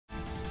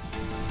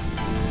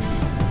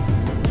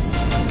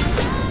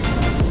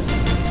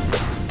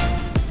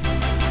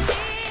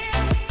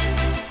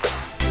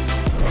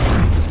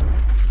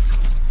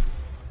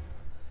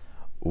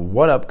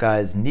What up,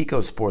 guys?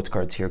 Nico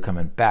Sportscards here,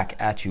 coming back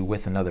at you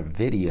with another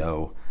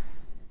video.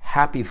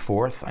 Happy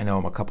 4th. I know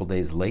I'm a couple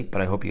days late,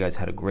 but I hope you guys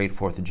had a great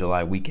 4th of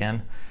July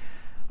weekend.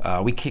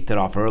 We kicked it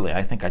off early.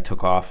 I think I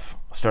took off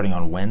starting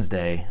on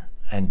Wednesday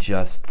and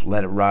just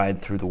let it ride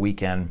through the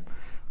weekend,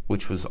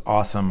 which was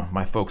awesome.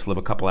 My folks live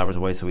a couple hours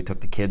away, so we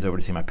took the kids over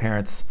to see my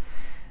parents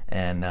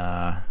and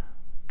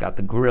got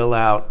the grill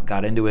out,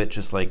 got into it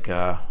just like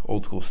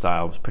old school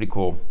style. It was pretty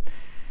cool.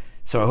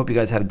 So I hope you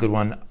guys had a good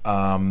one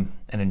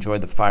and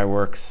enjoyed the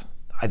fireworks.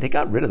 They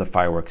got rid of the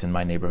fireworks in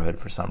my neighborhood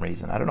for some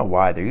reason. I don't know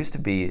why. There used to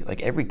be,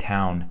 like, every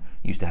town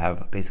used to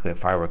have basically a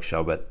fireworks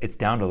show, but it's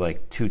down to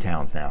like 2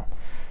 towns now.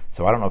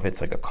 So I don't know if it's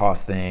like a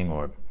cost thing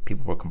or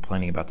people were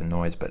complaining about the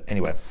noise, but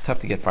anyway, tough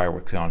to get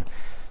fireworks on.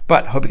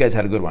 But hope you guys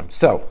had a good one.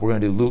 So we're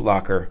gonna do Loot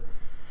Locker.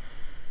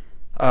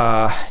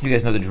 You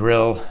guys know the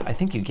drill. I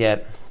think you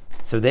get,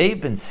 so they've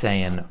been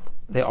saying,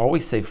 they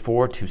always say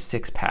 4 to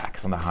 6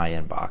 packs on the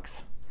high-end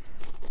box.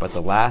 But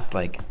the last,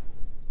 like,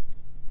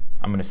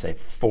 I'm gonna say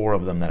 4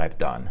 of them that I've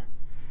done,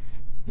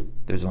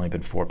 there's only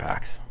been 4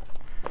 packs.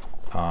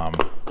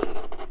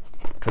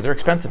 Because they're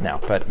expensive now,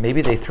 but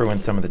maybe they threw in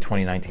some of the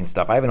 2019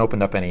 stuff. I haven't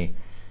opened up any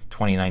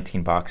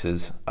 2019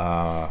 boxes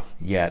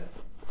yet,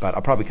 but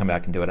I'll probably come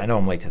back and do it. I know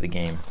I'm late to the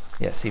game.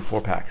 Yeah, see,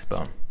 4 packs,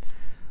 boom.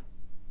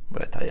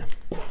 What'd I tell you?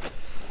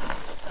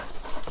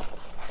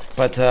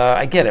 But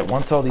I get it.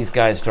 Once all these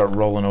guys start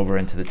rolling over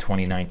into the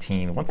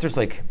 2019, once there's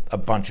like a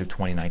bunch of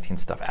 2019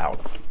 stuff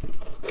out,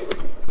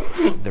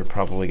 they're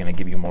probably going to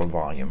give you more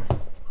volume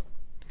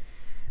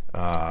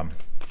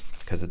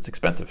because it's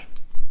expensive.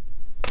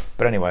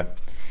 But anyway,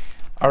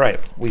 all right,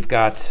 we've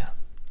got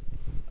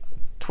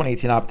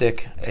 2018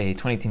 Optic, a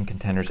 2018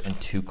 Contenders, and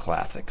 2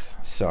 Classics.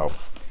 So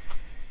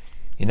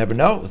you never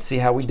know. Let's see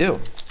how we do.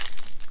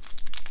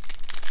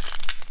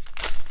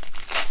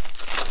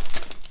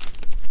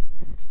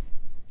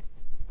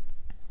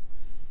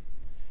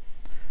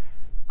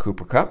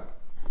 Cooper Kupp,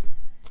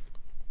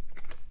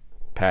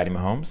 Patty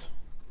Mahomes,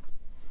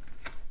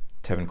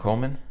 Tevin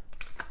Coleman,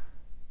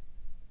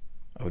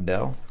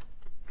 Odell,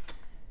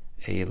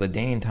 a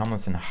LaDainian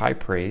Tomlinson high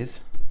praise,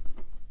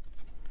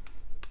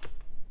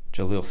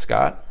 Jaleel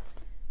Scott,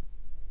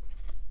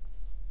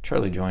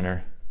 Charlie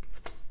Joyner,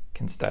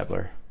 Ken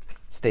Stabler,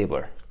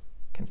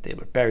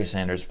 Barry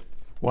Sanders,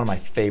 one of my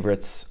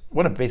favorites,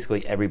 one of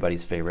basically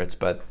everybody's favorites,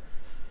 but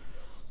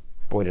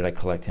boy did I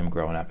collect him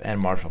growing up, and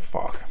Marshall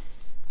Faulk.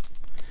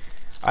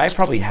 I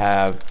probably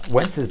have,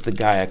 Wentz is the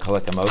guy I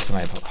collect the most, and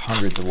I have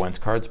hundreds of Wentz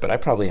cards, but I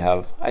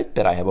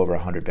bet I have over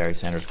 100 Barry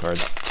Sanders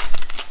cards.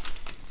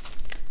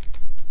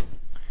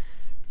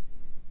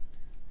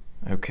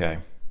 Okay,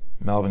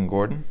 Melvin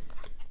Gordon,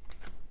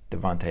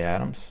 Devontae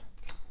Adams,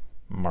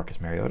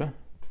 Marcus Mariota.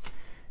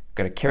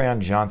 Got a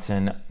Kerryon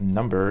Johnson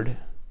numbered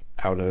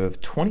out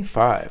of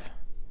 25,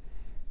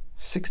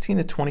 16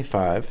 to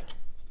 25.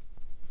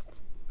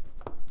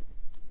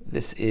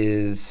 This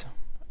is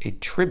a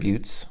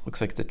Tributes,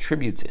 looks like it's a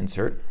Tributes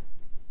insert.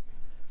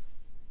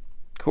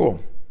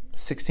 Cool,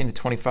 16 to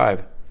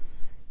 25,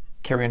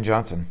 Kerryon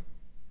Johnson.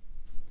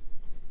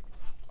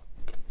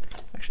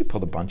 Actually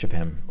pulled a bunch of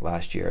him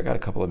last year. I got a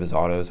couple of his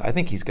autos. I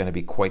think he's gonna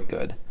be quite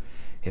good.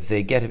 If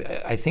they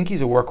get, I think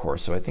he's a workhorse,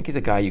 so I think he's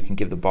a guy you can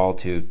give the ball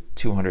to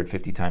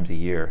 250 times a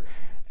year.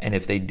 And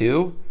if they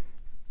do,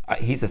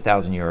 he's a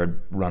 1,000-yard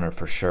runner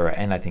for sure,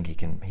 and I think he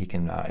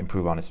can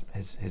improve on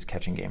his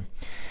catching game.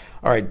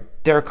 All right,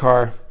 Derek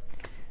Carr,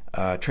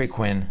 Trey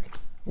Quinn,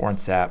 Warren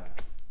Sapp,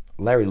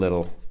 Larry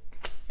Little,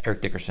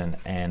 Eric Dickerson,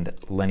 and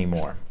Lenny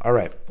Moore. All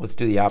right, let's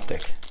do the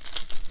Optic.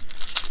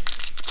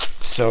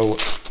 So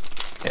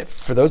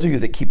for those of you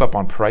that keep up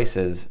on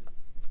prices,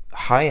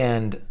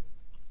 high-end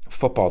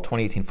football,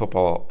 2018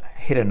 football,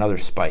 hit another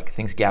spike.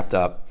 Things gapped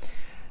up,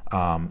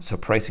 so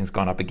pricing's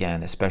gone up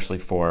again, especially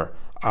for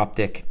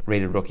Optic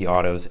rated rookie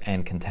autos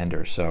and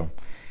Contenders. So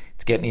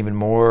it's getting even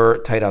more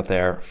tight out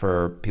there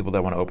for people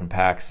that want to open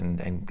packs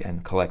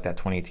and collect that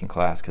 2018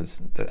 class, because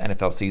the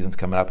NFL season's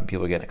coming up and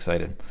people are getting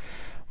excited.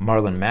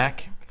 Marlon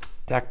Mack,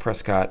 Dak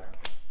Prescott,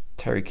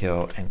 Terry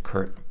Kill, and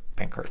Kurt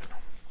Benkert.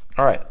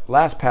 All right,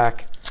 last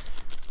pack.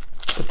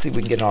 Let's see if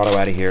we can get an auto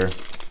out of here.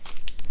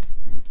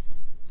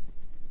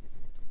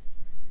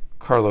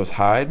 Carlos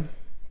Hyde,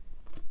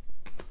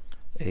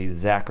 a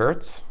Zach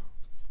Ertz,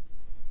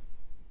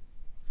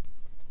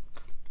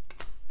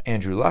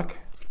 Andrew Luck,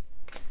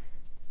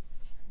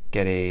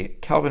 get a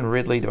Calvin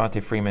Ridley,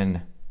 Devontae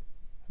Freeman,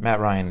 Matt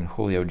Ryan, and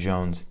Julio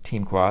Jones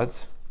team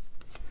quads,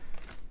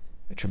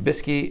 a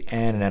Trubisky,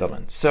 and an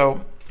Edelman.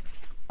 So,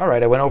 all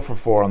right, I went 0 for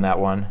 4 on that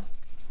one,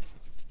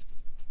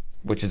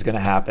 which is going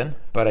to happen,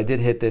 but I did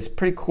hit this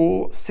pretty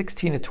cool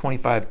 16 to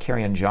 25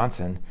 Kerryon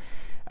Johnson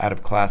out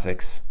of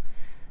Classics.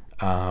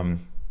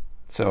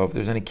 So if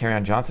there's any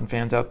Kerryon Johnson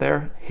fans out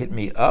there, hit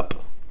me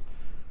up.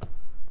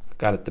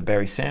 Got it, the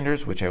Barry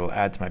Sanders, which I will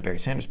add to my Barry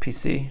Sanders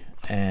PC,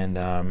 and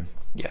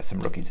yeah, some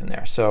rookies in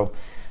there. So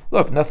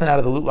look, nothing out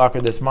of the Loot Locker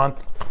this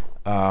month,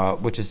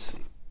 which is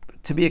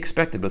to be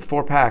expected. With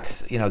 4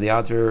 packs, you know, the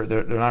odds are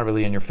they're not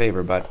really in your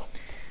favor, but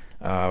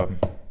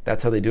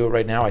that's how they do it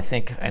right now. I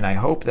think, and I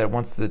hope that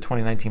once the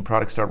 2019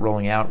 products start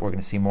rolling out, we're going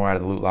to see more out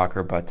of the Loot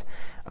Locker. But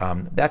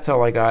that's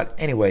all I got.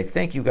 Anyway,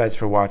 thank you guys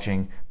for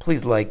watching.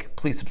 Please like,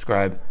 please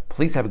subscribe,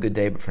 please have a good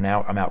day. But for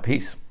now, I'm out.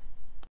 Peace.